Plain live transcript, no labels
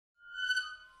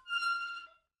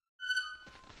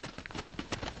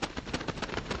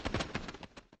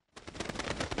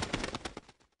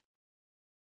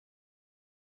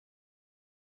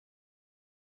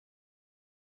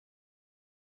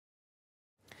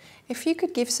If you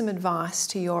could give some advice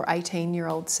to your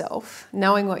 18-year-old self,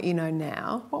 knowing what you know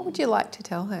now, what would you like to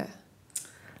tell her?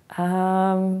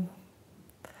 Don't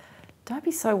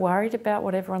be so worried about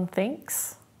what everyone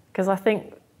thinks, because I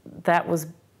think that was,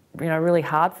 you know, really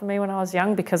hard for me when I was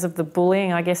young because of the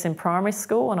bullying, I guess, in primary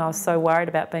school, and I was so worried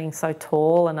about being so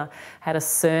tall, and I had a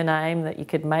surname that you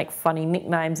could make funny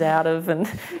nicknames out of, and,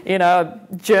 you know,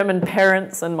 German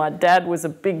parents, and my dad was a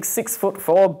big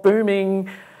 6'4" booming,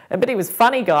 but he was a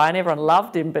funny guy and everyone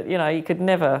loved him, but, you know, you could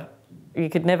never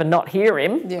not hear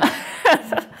him. Yeah.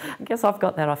 I guess I've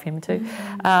got that off him too.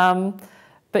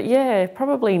 But yeah,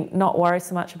 probably not worry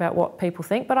so much about what people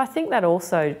think, but I think that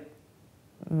also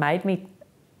made me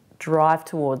drive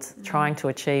towards trying to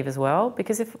achieve as well,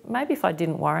 because maybe if I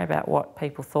didn't worry about what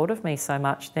people thought of me so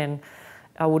much, then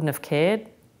I wouldn't have cared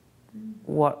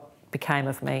what became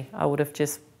of me. I would have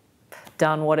just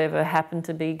done whatever happened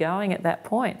to be going at that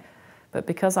point. But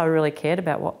because I really cared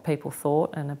about what people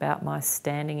thought and about my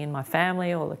standing in my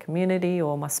family or the community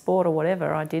or my sport or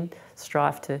whatever, I did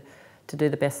strive to do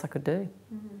the best I could do.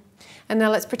 And now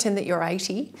let's pretend that you're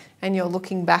 80 and you're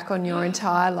looking back on your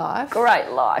entire life.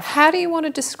 Great life. How do you want to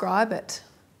describe it?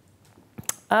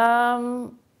 I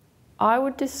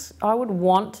would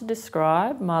want to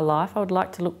describe my life. I would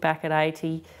like to look back at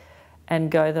 80 and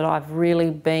go that I've really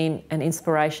been an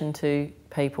inspiration to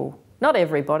people. Not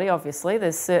everybody, obviously.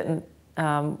 There's certain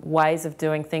ways of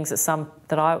doing things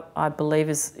that I believe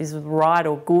is right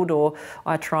or good, or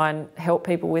I try and help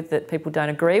people with that people don't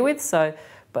agree with.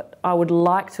 But I would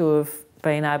like to have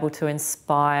been able to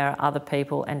inspire other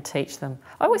people and teach them.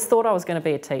 I always thought I was going to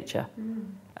be a teacher.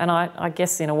 And I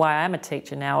guess in a way I am a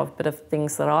teacher now, of a bit of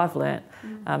things that I've learnt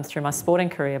through my sporting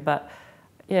career. But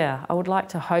yeah, I would like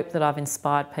to hope that I've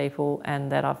inspired people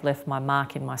and that I've left my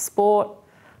mark in my sport.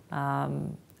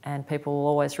 And people will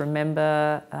always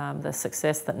remember the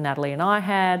success that Natalie and I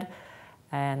had,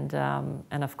 and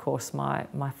of course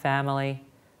my family,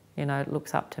 you know,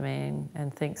 looks up to me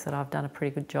and thinks that I've done a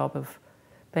pretty good job of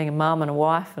being a mum and a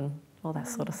wife and all that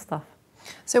sort of stuff.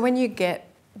 So when you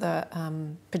get the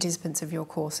participants of your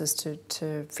courses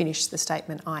to finish the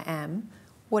statement, I am,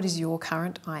 what is your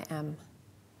current I am?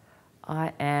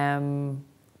 I am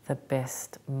the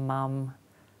best mum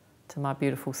to my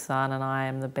beautiful son, and I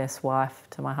am the best wife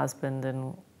to my husband,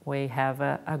 and we have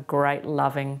a great,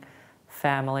 loving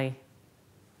family.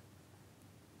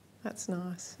 That's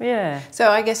nice. Yeah.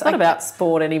 So I guess it's not about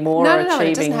sport anymore or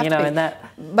achieving, you know, and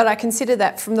that. But I consider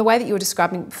that, from the way that you were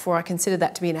describing it before, I consider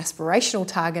that to be an aspirational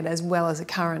target as well as a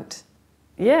current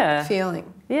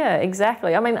feeling. Yeah,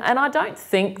 exactly. I mean, and I don't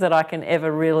think that I can ever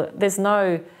really,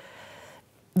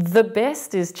 the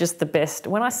best is just the best.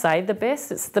 When I say the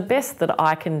best, it's the best that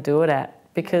I can do it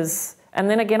at, because, and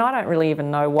then again, I don't really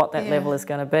even know what that level is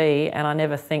going to be, and I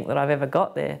never think that I've ever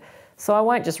got there. So I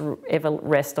won't just ever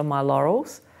rest on my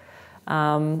laurels.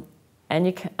 And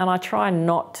I try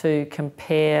not to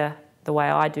compare the way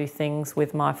I do things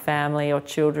with my family or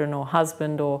children or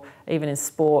husband, or even in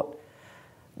sport,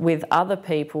 with other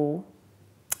people.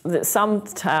 That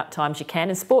sometimes you can,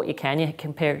 in sport you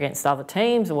compare against other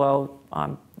teams. Well,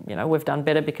 you know, we've done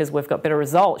better because we've got better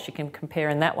results. You can compare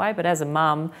in that way, but as a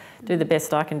mum, do the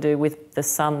best I can do with the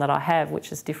son that I have,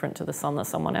 which is different to the son that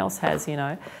someone else has, you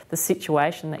know, the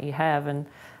situation that you have, and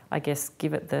I guess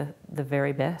give it the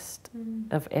very best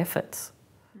of efforts.